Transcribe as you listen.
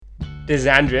This is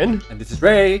Andrian. And this is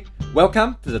Ray.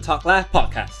 Welcome to the Talk Live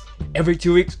podcast. Every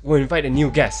 2 weeks, we'll invite a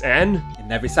new guest and In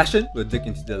every session, we'll dig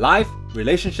into the life,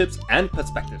 relationships, and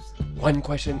perspectives. one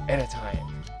question at a time.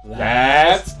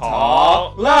 Let's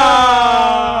talk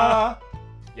live!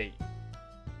 Yay.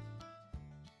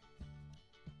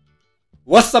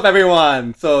 What's up,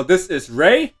 everyone? So this is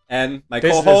Ray and my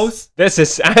co-host. This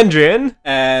is Andrian.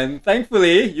 And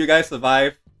thankfully, you guys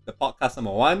survived the podcast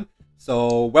number 1.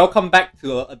 So welcome back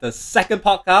to the second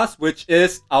podcast, which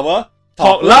is our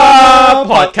Talk Love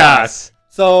Podcast.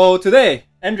 So today,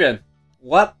 Andrian,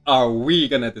 what are we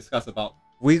going to discuss about?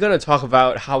 We're going to talk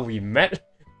about how we met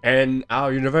and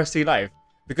our university life.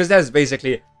 Because that's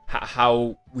basically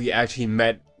how we actually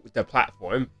met with the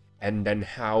platform. And then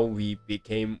how we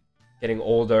became getting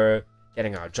older,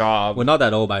 getting our job. We're not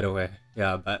that old, by the way.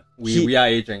 Yeah, but we are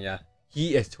aging, yeah.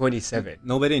 He is 27.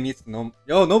 Nobody needs to know.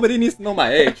 Nobody needs to know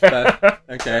my age. But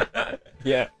okay.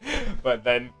 Yeah, but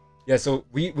then so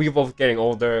we both getting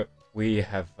older. We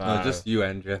have No, just you,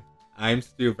 Andrea. I'm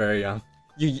still very young.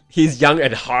 He's young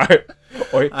at heart.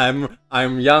 Or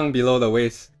I'm young below the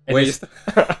waist.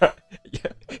 Yeah,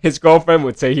 his girlfriend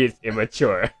would say he's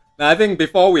immature. Now, I think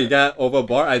before we get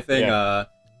overboard, I think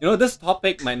this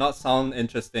topic might not sound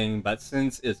interesting, but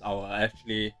since it's our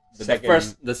actually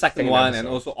the second one, and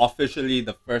also officially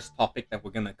the first topic that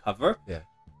we're gonna cover. Yeah.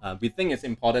 We think it's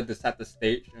important to set the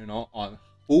stage, on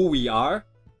who we are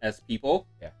as people.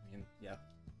 Yeah. I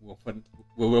mean,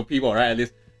 we're people, right? At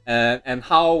least, and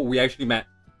how we actually met,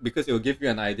 because it will give you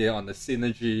an idea on the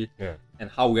synergy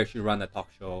and how we actually run the talk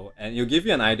show, and it'll give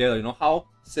you an idea, how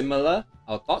similar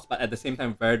our thoughts, but at the same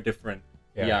time very different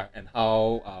we are, and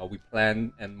how we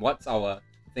plan, and what's our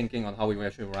thinking on how we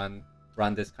actually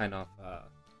run this kind of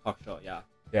talk show.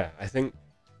 Yeah, I think.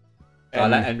 I'll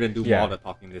let Andrew do more of the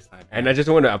talking this time. And I just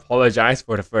want to apologize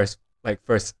for the first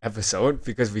episode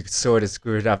because we sort of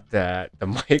screwed up the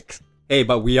mic. Hey,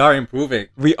 but we are improving.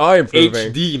 We are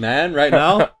improving. HD, man, right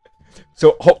now.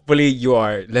 So hopefully you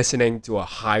are listening to a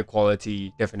high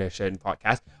quality definition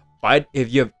podcast. But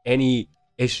if you have any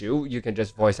issue, you can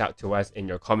just voice out to us in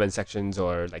your comment sections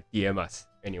or DM us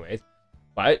anyways.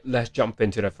 But let's jump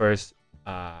into the first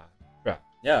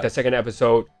the second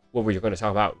episode, what we're going to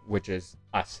talk about, which is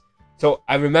us. So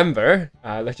I remember,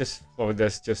 let's just follow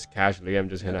this just casually. I'm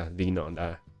just going to lean on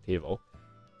the table.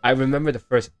 I remember the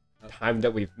first time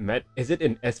that we've met. Is it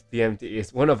in SPMT?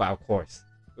 It's one of our course.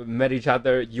 We met each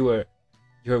other. You were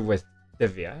with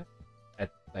Divya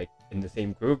at in the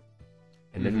same group.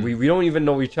 And then we don't even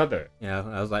know each other. Yeah,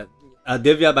 I was like,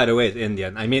 Divya, by the way, is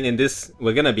Indian. I mean, in this,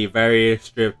 we're going to be very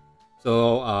strict.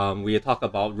 So we talk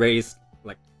about race,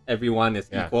 like everyone is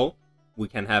equal. We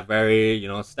can have very,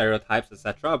 stereotypes,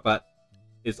 etc. But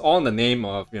it's all in the name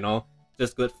of,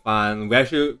 just good fun. We're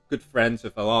actually good friends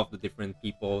with a lot of the different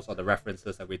peoples or the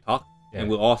references that we talk. And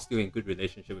we're all still in good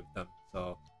relationship with them.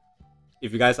 So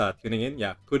if you guys are tuning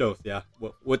in, kudos. Yeah,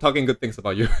 we're talking good things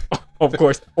about you. Of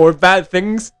course. Or bad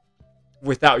things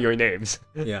without your names.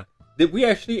 Yeah. Did we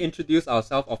actually introduce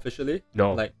ourselves officially?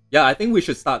 No. I think we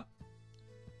should start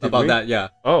about that. Yeah.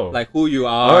 Oh. Like who you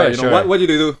are. Right, sure. What do you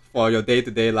do for your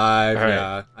day-to-day life? All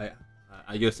yeah. right.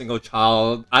 Are you a single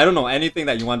child? I don't know, anything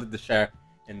that you wanted to share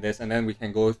in this, and then we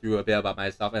can go through a bit about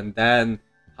myself and then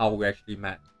how we actually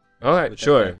met. All right,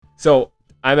 sure. So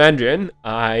I'm Andrian.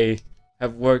 I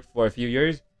have worked for a few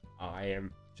years. I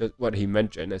am just what he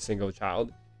mentioned, a single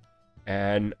child.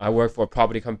 And I work for a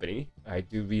property company. I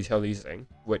do retail leasing,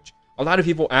 which a lot of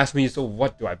people ask me, so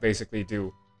what do I basically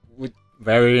do?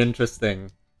 Very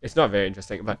interesting. It's not very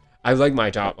interesting, but I like my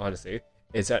job, honestly.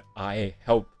 Is that I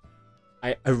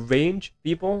arrange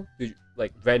people to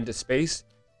rent a space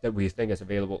that we think is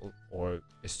available or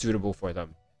is suitable for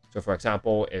them. So for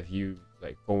example, if you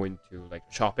go into a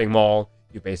shopping mall,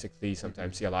 you basically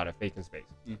sometimes see a lot of vacant space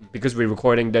because we're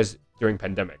recording this during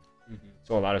pandemic.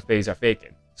 So a lot of space are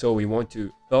vacant. So we want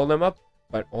to fill them up,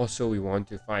 but also we want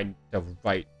to find the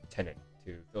right tenant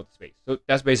to fill the space. So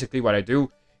that's basically what I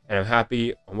do, and I'm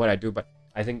happy on what I do. But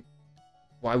I think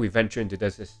why we venture into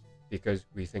this is because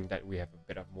we think that we have a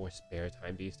bit of more spare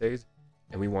time these days,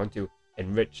 and we want to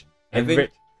enrich.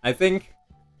 I think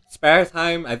spare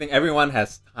time. I think everyone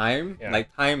has time. Yeah.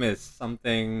 Time is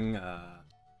something.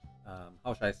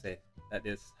 How should I say? That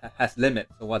has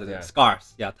limits. So what is it?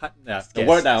 Scarce. Yeah. Scarce. The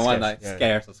word that I want, Scarce.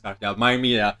 scarce or scarce. Yeah. Mind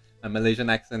me. Yeah. A Malaysian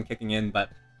accent kicking in, but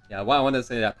what I want to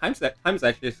say. Time's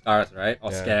actually scarce, right?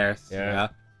 Or scarce. Yeah.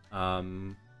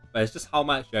 But it's just how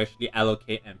much you actually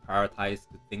allocate and prioritize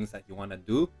the things that you want to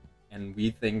do. And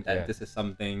we think that this is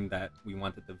something that we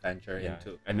wanted to venture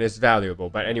into. And it's valuable.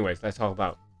 But anyways, let's talk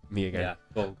about me again.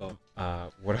 Yeah, go.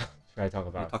 What should I talk We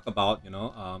about? talk about,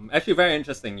 actually very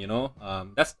interesting,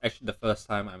 that's actually the first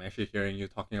time I'm actually hearing you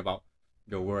talking about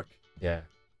your work. Yeah.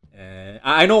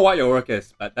 I know what your work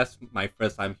is, but that's my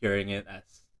first time hearing it as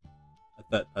a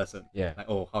third person. Yeah. Like,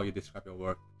 oh, how you describe your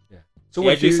work. So It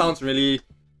what actually you sounds really,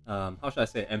 how should I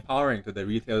say, empowering to the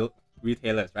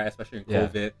retailers, right? Especially in Yeah.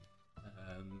 COVID.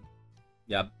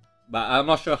 Yeah, but I'm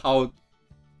not sure how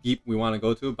deep we want to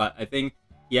go to, but I think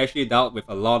he actually dealt with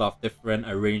a lot of different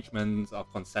arrangements of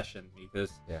concession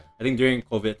because Yeah. I think during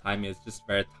COVID time it's just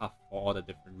very tough for all the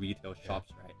different retail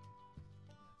shops, right?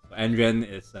 So Andrian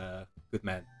is a good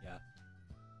man, yeah.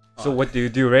 So what do you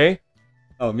do, Ray?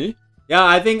 Oh, me? Yeah,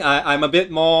 I think I'm a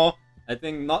bit more, I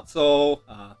think not so,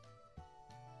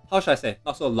 how should I say,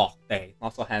 not so locked day,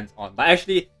 not so hands-on. But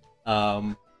actually,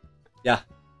 yeah,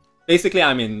 basically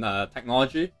I'm in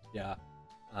technology, yeah.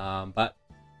 But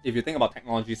if you think about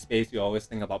technology space, you always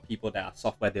think about people that are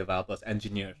software developers,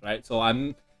 engineers, right? So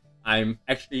I'm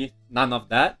actually none of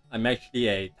that. I'm actually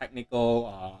a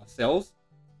technical sales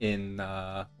in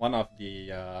one of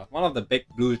the big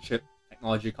blue chip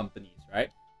technology companies, right?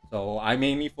 So I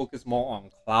mainly focus more on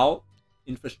cloud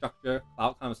infrastructure,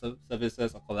 cloud kind of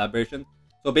services or collaboration.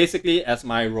 So basically, as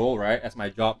my role, right, as my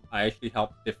job, I actually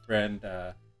help different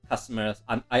customers.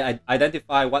 I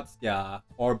identify what's their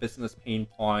core business pain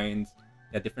points,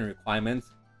 their different requirements,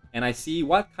 and I see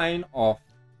what kind of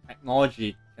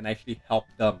technology can actually help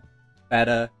them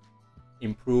better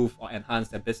improve or enhance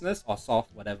their business or solve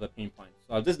whatever pain points.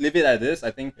 So I'll just leave it at this.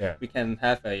 I think Yeah. we can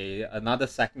have another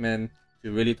segment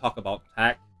to really talk about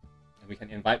tech, and we can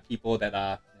invite people that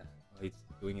are he's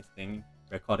doing his thing,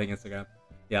 recording Instagram.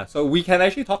 Yeah, so we can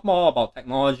actually talk more about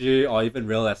technology or even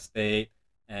real estate,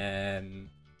 and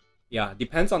yeah,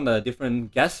 depends on the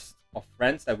different guests or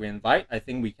friends that we invite. I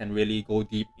think we can really go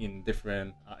deep in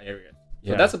different areas.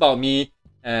 So Yeah. that's about me.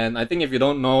 And I think if you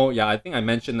don't know, yeah, I think I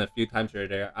mentioned a few times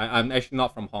already. I'm actually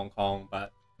not from Hong Kong,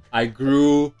 but I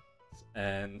grew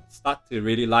and start to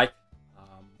really like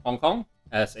Hong Kong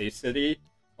as a city,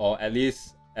 or at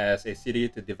least as a city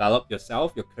to develop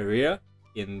yourself, your career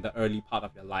in the early part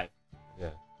of your life. Yeah.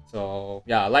 So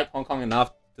yeah, I like Hong Kong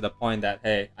enough to the point that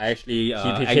hey, I actually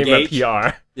He became engaged.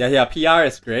 a PR. Yeah, PR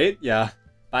is great. Yeah,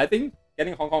 but I think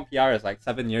getting Hong Kong PR is like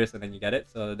 7 years and then you get it,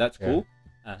 so that's cool.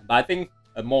 But I think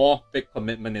a more big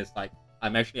commitment is like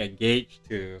I'm actually engaged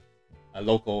to a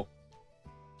local.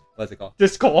 What's it called?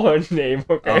 Just call her name,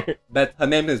 okay? Oh, but her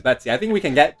name is Betsy. I think we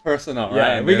can get personal, right?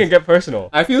 Yeah, in we this. can get personal.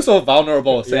 I feel so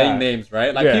vulnerable saying Yeah. names,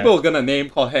 right? Like Yeah. people are gonna name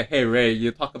call, hey Ray,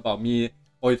 you talk about me,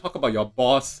 or you talk about your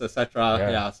boss, etc.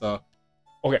 Yeah. So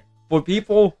For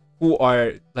people who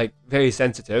are like very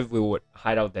sensitive, we would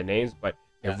hide out their names. But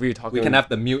Yeah. if we're talking, we can have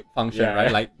the mute function, Yeah.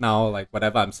 right? Like now, like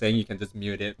whatever I'm saying, you can just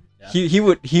mute it. Yeah.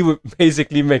 he would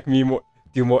basically make me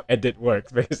do more edit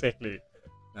work, basically.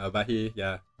 No, but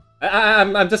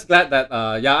I'm just glad that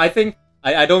I think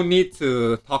I don't need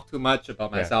to talk too much about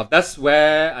Yeah. myself. That's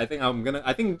where I think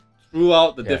I think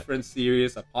throughout the Yeah. different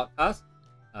series of podcasts,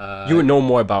 You would know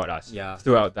more about us. Yeah.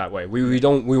 Throughout that way, we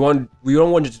don't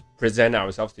want to present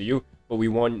ourselves to you, but we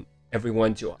want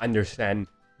everyone to understand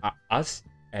us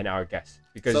and our guests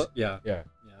because so, yeah, yeah.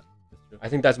 that's true. I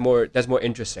think that's more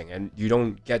interesting, and you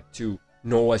don't get to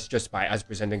know us just by us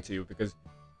presenting to you because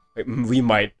we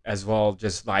might as well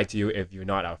just lie to you if you're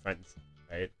not our friends,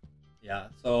 right? Yeah,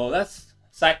 so let's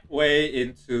segue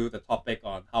into the topic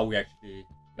on how we actually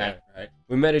met, right?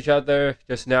 We met each other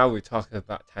just now. We talked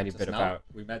about tiny Just bit now? about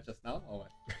We met just now, or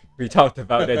what? we talked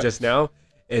about it just now.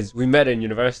 Is we met in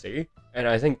university, and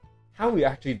I think how we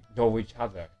actually know each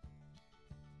other.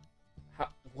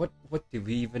 What did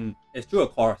we even? It's through a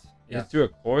course. Yeah, It's through a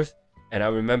course, and I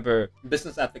remember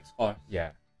business ethics course.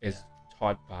 it's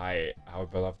taught by our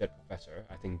beloved professor.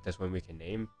 I think that's when we can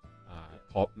name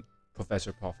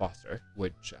Professor Paul Foster,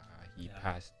 which he Yeah.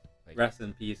 passed. Like, Rest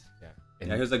in peace. in-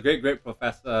 Yeah, he was a great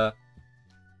professor.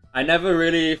 I never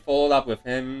really followed up with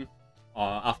him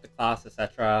after class,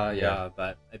 etc. Yeah.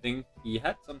 But I think he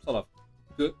had some sort of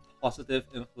good positive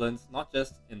influence, not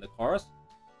just in the course,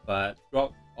 but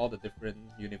throughout all the different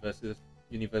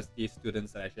university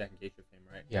students that actually engaged with him,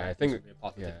 right? Yeah, I He's think- a really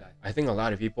positive guy. I think a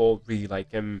lot of people really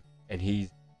like him, and he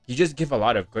just give a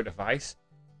lot of good advice,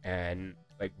 and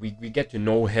like we get to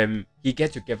know him. He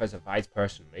gets to give us advice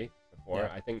personally. Before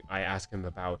Yeah. I think I asked him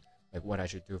about like what I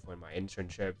should do for my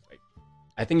internship. Like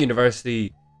I think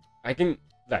university, I think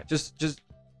that just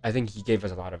I think he gave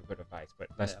us a lot of good advice. But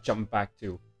let's Yeah. jump back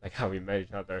to like how we met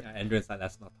each other. Yeah, Andrew's like,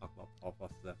 let's not talk about Paul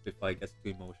Foster before it gets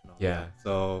too emotional. Yeah.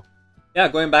 So, yeah,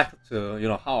 going back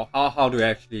to how do we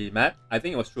actually met? I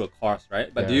think it was through a course,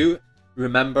 right? But Yeah.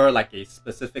 remember like a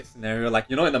specific scenario, like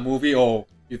you know in the movie, oh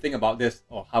you think about this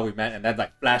or how we met, and then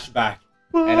like flashback,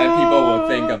 and then people will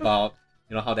think about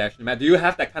how they actually met. Do you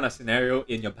have that kind of scenario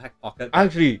in your back pocket?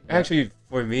 Actually,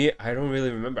 for me, I don't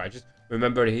really remember. I just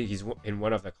remember he's in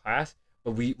one of the class,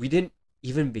 but we didn't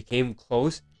even became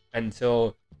close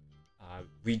until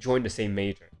we joined the same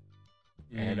major.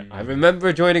 And I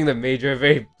remember joining the major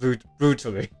very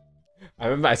brutally. I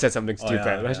remember I said something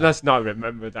stupid. Let's not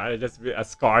remember that. It's just a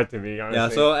scar to me, honestly. Yeah,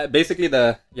 so basically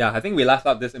I think we left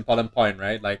out this important point,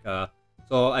 right? Like,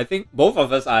 so I think both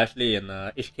of us are actually in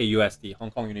HKUST,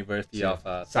 Hong Kong University of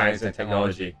Science and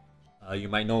Technology. You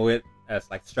might know it as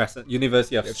like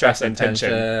University of Stress and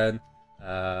Tension.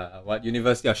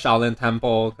 University of Shaolin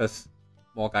Temple, because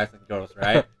more guys than girls,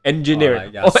 right?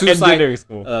 Engineering. Suicide, engineering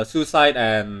school. Suicide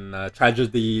and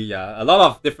tragedy. Yeah, a lot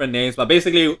of different names, but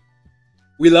basically,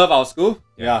 we love our school.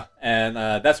 Yeah, and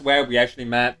that's where we actually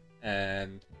met.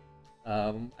 And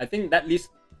I think that least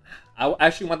I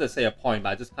actually wanted to say a point, but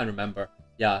I just can't remember.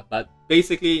 Yeah, but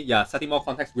basically, setting more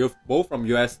context, we're both from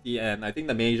USD, and I think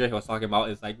the major he was talking about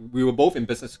is like we were both in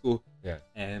business school. Yeah.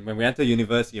 And when we entered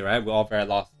university, right, we're all very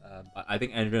lost. But I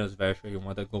think Andrew was very sure he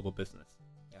wanted global business.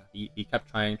 He kept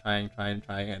trying,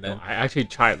 and then I actually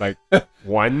tried like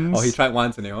once. He tried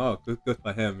once, and good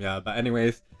for him. Yeah, but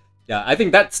anyways, I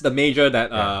think that's the major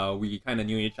that we kind of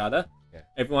knew each other. Yeah.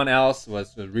 Everyone else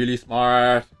was really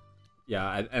smart.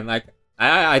 Yeah, and like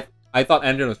I thought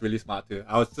Andrew was really smart too.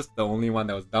 I was just the only one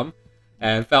that was dumb,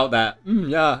 and felt that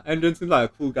Andrew seems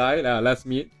like a cool guy. Let's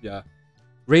meet. Yeah,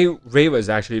 Ray was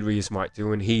actually really smart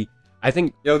too, and I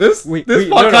think this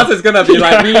podcast is gonna be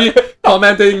like me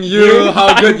commenting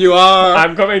how good you are.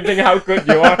 I'm commenting how good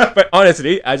you are. But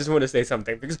honestly, I just want to say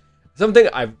something, because something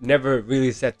I've never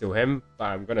really said to him, but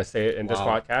I'm gonna say it in this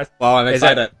podcast. Wow, I'm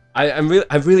excited. I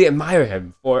really admire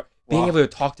him for being able to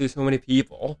talk to so many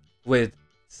people with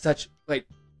such like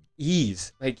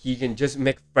ease. Like he can just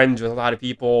make friends with a lot of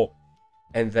people,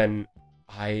 and then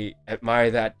I admire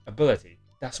that ability.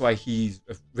 That's why he's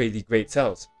a really great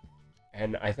sales.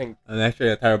 And I think I'm actually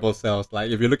a terrible sales.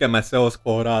 Like if you look at my sales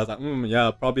quota, I was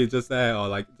like, probably just there or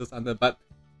like just under. But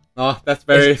that's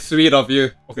very sweet of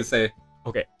you to say.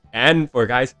 Okay, and for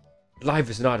guys, life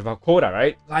is not about quota,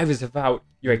 right? Life is about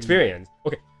your experience.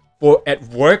 Okay, for at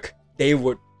work, they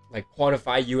would like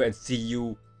quantify you and see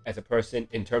you as a person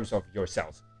in terms of your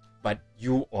sales, but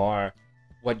you are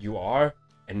what you are,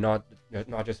 and not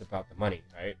just about the money,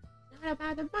 right? Not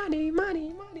about the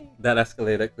money. That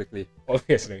escalated quickly.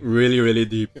 Obviously. Really, really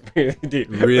deep.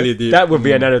 Really deep. That would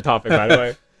be another topic, by the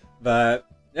way. But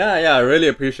I really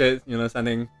appreciate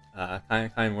sending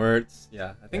kind words.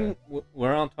 Yeah, I think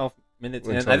we're around 12 minutes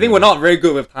in. I think we're not very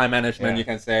good with time management, you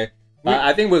can say. But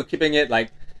I think we're keeping it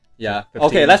like,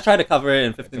 okay, let's try to cover it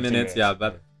in 15 minutes. Yeah,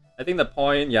 but I think the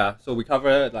point, so we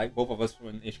covered like both of us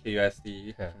from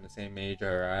HKUST, from the same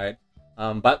major, right?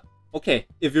 But okay,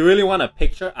 if you really want a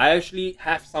picture, I actually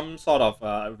have some sort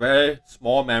of very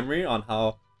small memory on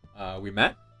how we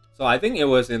met. So I think it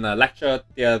was in a lecture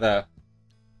theater,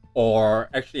 or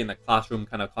actually in a classroom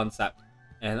kind of concept.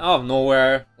 And out of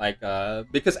nowhere, like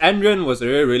because Andrian was a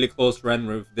really, really close friend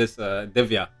with this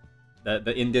Divya,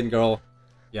 the Indian girl,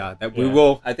 that we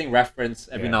will, I think, reference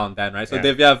every now and then, right? So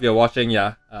Divya, if you're watching,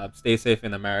 stay safe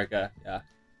in America.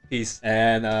 Peace.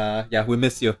 And we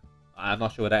miss you. I'm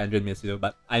not sure whether Andrew miss you,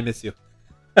 but I miss you.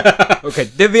 Okay,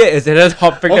 Divya is another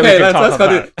topic that we can talk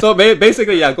about. So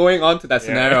basically, going on to that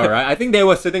scenario, right? I think they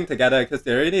were sitting together because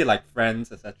they're really like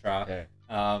friends, etc.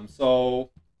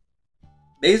 So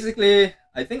basically,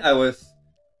 I think I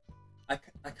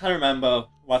can't remember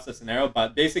what's the scenario,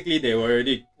 but basically they were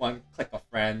already one clique of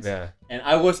friends. And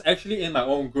I was actually in my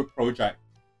own group project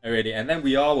already, and then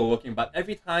we all were working. But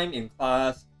every time in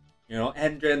class,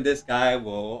 Andrew and this guy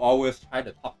will always try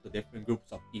to talk to different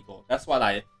groups of people. That's what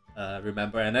I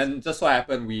remember. And then just so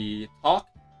happened we talked,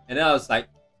 and then I was like,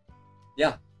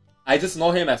 I just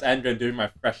know him as Andrew during my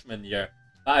freshman year.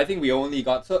 But I think we only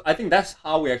got, so I think that's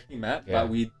how we actually met, but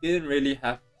we didn't really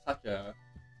have such a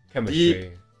chemistry,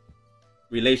 deep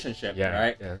relationship,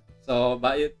 right? So,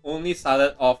 but it only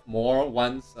started off more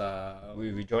once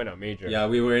we joined our major. Yeah,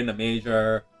 we were in the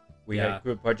major. We had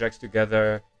group projects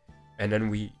together, and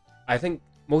then I think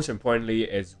most importantly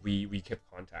is we kept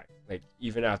contact, like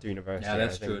even after university. Yeah,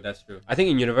 that's true. I think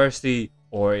in university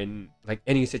or in like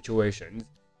any situations,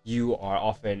 you are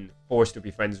often forced to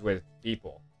be friends with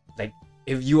people. Like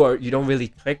if you don't really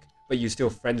click, but you're still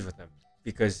friends with them,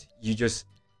 because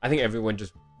I think everyone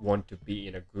just want to be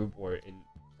in a group or in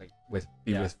like with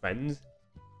friends.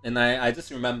 And I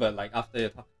just remember like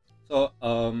after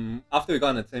after we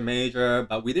got in the same major,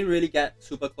 but we didn't really get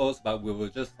super close, but we were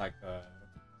just like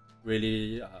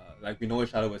really like we know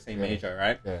each other with same major,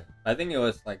 right? Yeah. I think it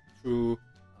was like through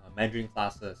Mandarin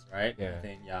classes, right? Yeah. I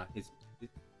think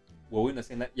were we in the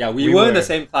same? We were in the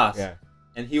same class. Yeah.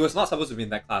 And he was not supposed to be in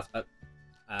that class, but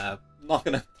not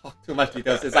gonna talk too much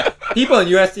details. It's like people in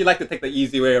USC like to take the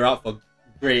easy way around for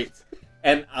grades.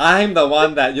 And I'm the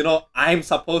one that, I'm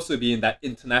supposed to be in that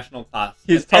international class.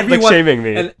 He's public shaming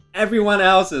me. And everyone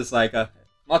else is like,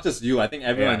 not just you, I think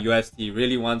everyone in UST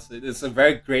really wants it. It's a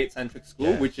very grade-centric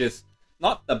school, which is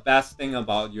not the best thing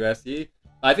about USC.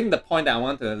 I think the point that I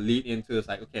want to lead into is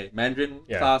like, okay, Mandarin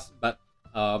class, but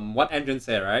what Andrew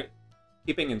said, right?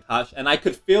 Keeping in touch. And I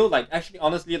could feel like, actually,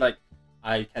 honestly, like,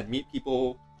 I can meet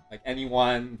people, like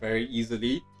anyone, very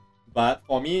easily. But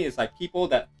for me, it's like people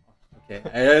that,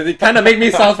 it kind of made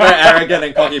me sound very arrogant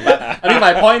and cocky, but I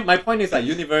mean my point is like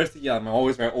university, I'm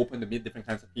always very open to meet different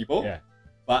kinds of people. Yeah.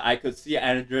 But I could see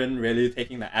Andrew really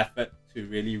taking the effort to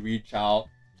really reach out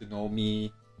to know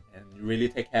me and really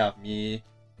take care of me,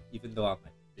 even though I'm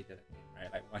like bigger than him, right?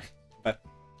 Like why?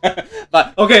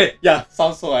 But okay, yeah,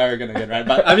 sounds so arrogant again, right?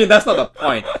 But I mean that's not the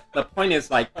point. The point is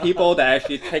like people that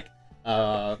actually take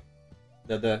the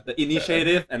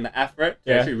initiative and the effort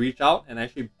to actually reach out and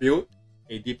actually build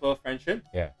a deeper friendship.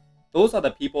 Yeah. Those are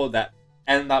the people that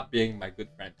end up being my good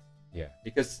friends. Yeah.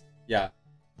 Because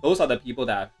those are the people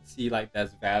that I see like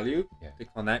there's value to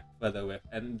connect further with.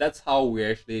 And that's how we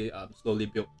actually slowly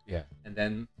built. Yeah. And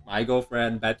then my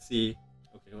girlfriend Betsy,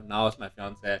 now it's my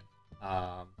fiance.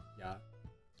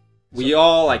 We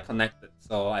all like connected.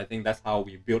 So I think that's how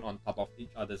we built on top of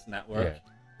each other's network.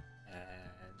 Yeah.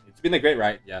 And it's been a great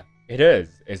ride, It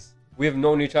is. We've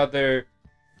known each other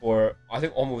for I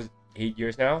think almost 8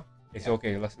 years now. It's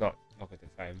okay. Let's not look at the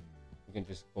time. We can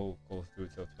just go through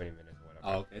till 20 minutes or whatever.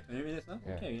 Oh, okay, 20 minutes now.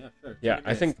 Yeah. Okay, sure. Yeah,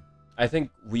 I think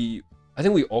we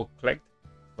all clicked,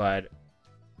 but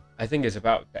I think it's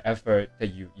about the effort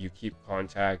that you keep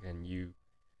contact and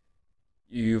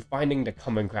you finding the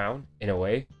common ground in a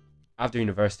way after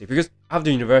university, because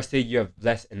after university you have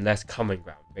less and less common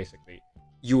ground. Basically,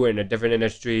 you are in a different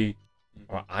industry,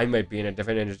 or I might be in a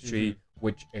different industry,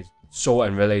 which is so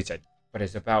unrelated. But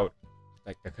it's about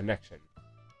like the connection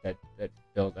that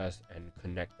build us and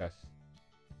connect us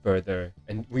further.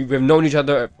 And we've known each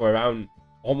other for around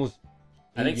almost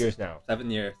 8 years now.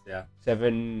 7 years,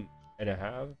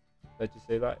 7.5. Let's just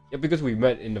say that. Yeah, because we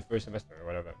met in the first semester or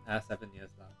whatever. 7 years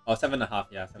now. Oh,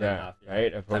 7.5, 7.5.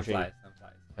 Right? Approaching.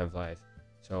 Time flies.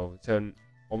 So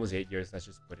almost 8 years. Let's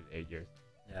just put it 8 years.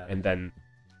 Yeah. And then,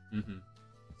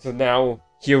 so now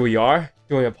here we are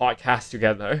doing a podcast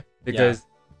together because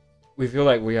we feel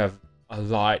like we have a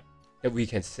lot that we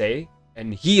can say,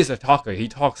 and he is a talker. He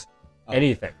talks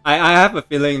anything. I have a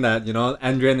feeling that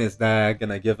Andrian is there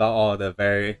gonna give out all the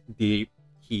very deep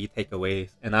key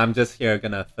takeaways, and I'm just here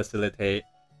gonna facilitate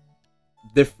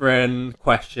different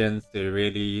questions to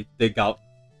really dig out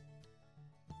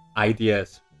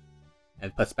ideas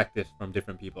and perspectives from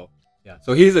different people.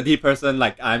 So he's a deep person.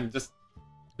 Like I'm just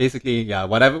basically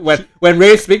whatever. When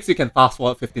Ray speaks, you can fast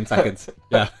forward 15 seconds.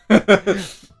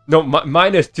 No,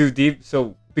 mine is too deep.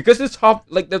 So because this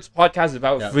podcast is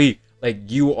about free, like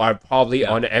you are probably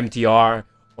on MTR,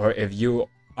 or if you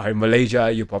are in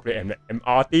Malaysia, you probably on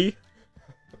MRT.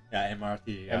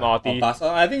 MRT. MRT. Or bus.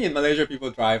 I think in Malaysia people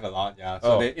drive a lot.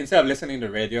 So they, instead of listening to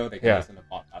radio, they can listen to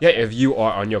podcasts. Yeah, if you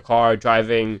are on your car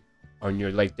driving, on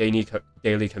your like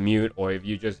daily commute, or if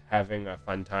you're just having a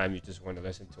fun time, you just want to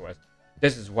listen to us.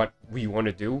 This is what we want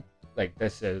to do. Like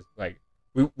this is like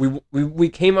we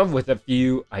came up with a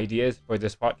few ideas for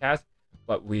this podcast,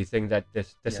 but we think that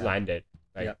this landed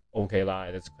okay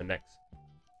lah. This connects.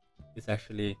 It's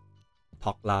actually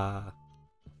talk lah,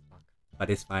 but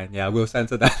it's fine. We'll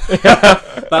censor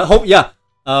that. But hope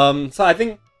so I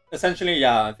think essentially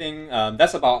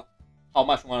that's about how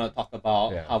much we want to talk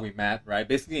about how we met, right?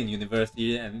 Basically in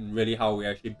university, and really how we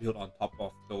actually build on top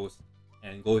of those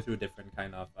and go through different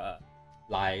kind of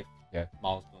life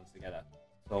milestones together.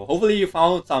 So hopefully you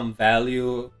found some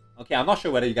value. Okay, I'm not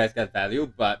sure whether you guys get value,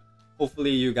 but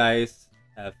hopefully you guys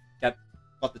have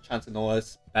got the chance to know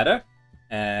us better.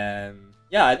 And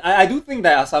I do think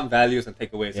there are some values and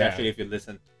takeaways actually if you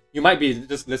listen. You might be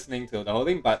just listening to the whole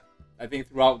thing, but I think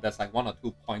throughout there's like 1 or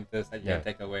 2 pointers that you can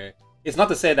take away. It's not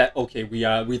to say that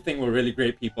we think we're really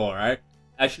great people, right?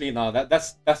 Actually no,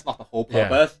 that's not the whole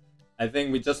purpose. I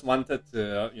think we just wanted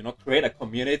to create a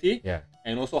community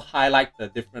and also highlight the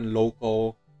different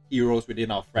local heroes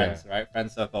within our friends, right?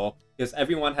 Friend circle, because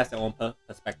everyone has their own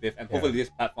perspective, and hopefully this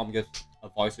platform gives a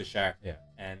voice to share.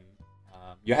 And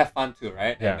you have fun too,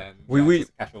 right? And then we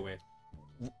cash away.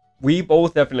 We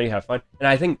both definitely have fun, and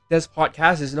I think this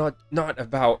podcast is not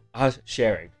about us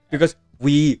sharing, because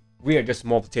we we are just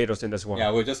small potatoes in this world.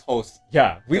 Yeah, we'll just host.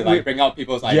 Yeah, We bring out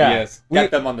people's Yeah, ideas,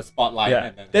 get them on the spotlight. yeah.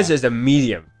 And then, This is a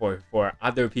medium for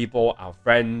other people, our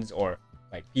friends, or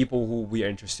like people who we are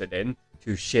interested in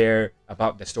to share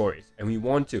about the stories. And we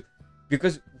want to,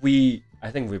 because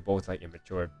I think we're both like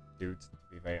immature dudes,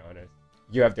 to be very honest.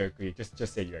 You have to agree. Just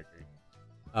say you agree.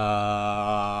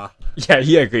 Yeah,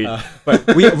 he agreed.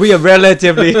 But we are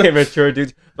relatively immature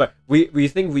dudes. But we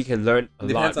think we can learn a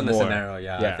lot more. Depends on the scenario.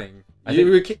 Yeah, I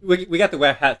think we get to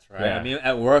wear hats, right? Yeah. I mean,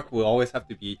 at work we always have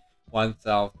to be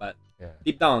oneself, but yeah.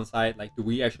 deep down inside, like, do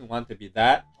we actually want to be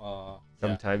that? Or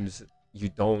Sometimes you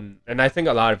don't, and I think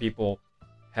a lot of people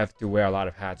have to wear a lot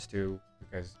of hats too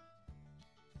because,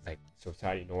 like,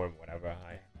 society norm, whatever.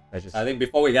 I think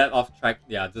before we get off track,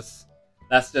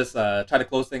 let's just try to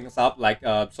close things up.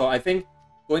 So I think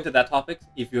going to that topic,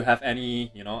 if you have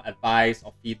any advice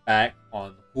or feedback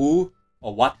on who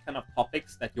or what kind of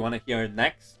topics that you want to hear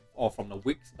next, or from the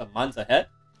weeks, the months ahead,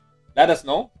 let us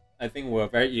know. I think we're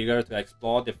very eager to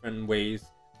explore different ways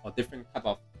or different type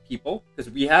of people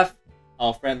because we have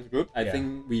our friends group. I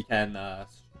think we can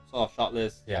sort of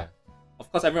shortlist. Yeah.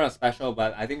 Of course, everyone's special,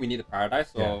 but I think we need to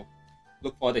prioritize. So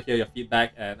look forward to hear your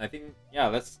feedback, and I think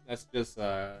let's just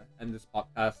end this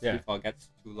podcast before it gets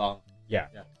too long. Yeah.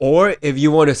 Or if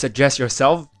you want to suggest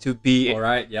yourself to be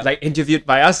like interviewed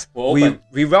by us,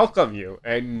 we welcome you.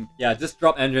 And just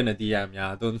drop Andrew in a DM.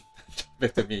 Yeah, don't drop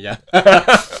it to me. Yeah.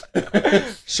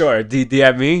 Sure,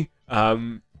 DM me.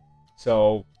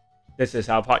 So this is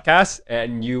our podcast,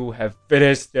 and you have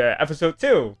finished episode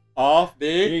 2 of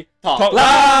the Talk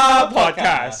Loud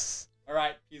Podcast. All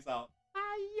right, peace out.